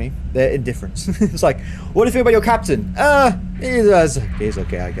about me. They're indifferent. It's like, what do you feel about your captain? He's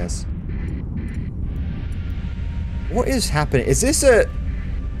okay, I guess. What is happening? Is this a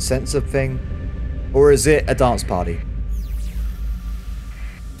sensor thing? Or is it a dance party?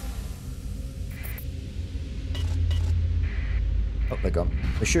 Oh, they're gone.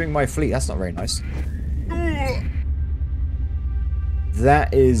 They're shooting my fleet. That's not very nice.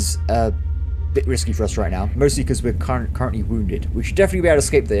 That is a bit risky for us right now. Mostly because we're currently wounded. We should definitely be able to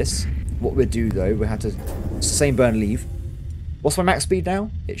escape this. What we'll do, though, we have to sustain, burn, leave. What's my max speed now?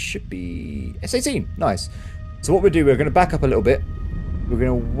 It should be... It's 18. Nice. So what we'll do, we're going to back up a little bit. We're going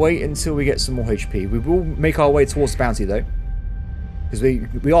to wait until we get some more HP. We will make our way towards the bounty, though. Because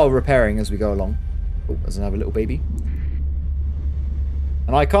we are repairing as we go along. Oh, there's another little baby.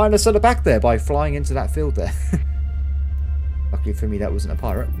 And I kind of set it back there by flying into that field there. Luckily for me, that wasn't a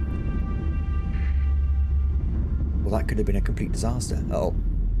pirate. Well, that could have been a complete disaster. Uh oh.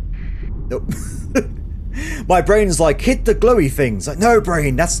 Nope. My brain's like, hit the glowy things. Like, no,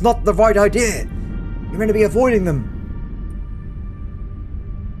 brain, that's not the right idea. You're meant to be avoiding them.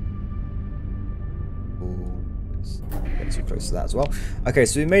 Get too close to that as well. Okay,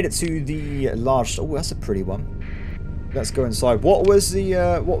 so we made it to the large... Oh, that's a pretty one. Let's go inside. What was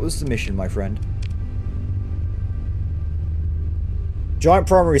the mission, my friend? Giant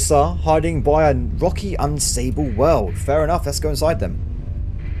primary star hiding by a rocky, unstable world. Fair enough, let's go inside them.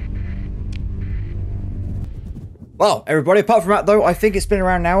 Well, everybody, apart from that, though, I think it's been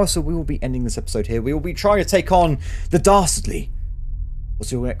around an hour, so we will be ending this episode here. We will be trying to take on the Dastardly.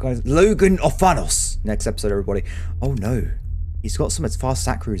 What's your guys? Logan Ophanos. Next episode, everybody. Oh, no. He's got some fast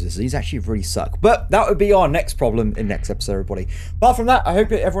sat cruisers. These actually really suck. But that would be our next problem in next episode, everybody. Apart from that, I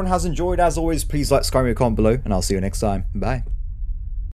hope everyone has enjoyed. As always, please like, subscribe, and comment below, and I'll see you next time. Bye.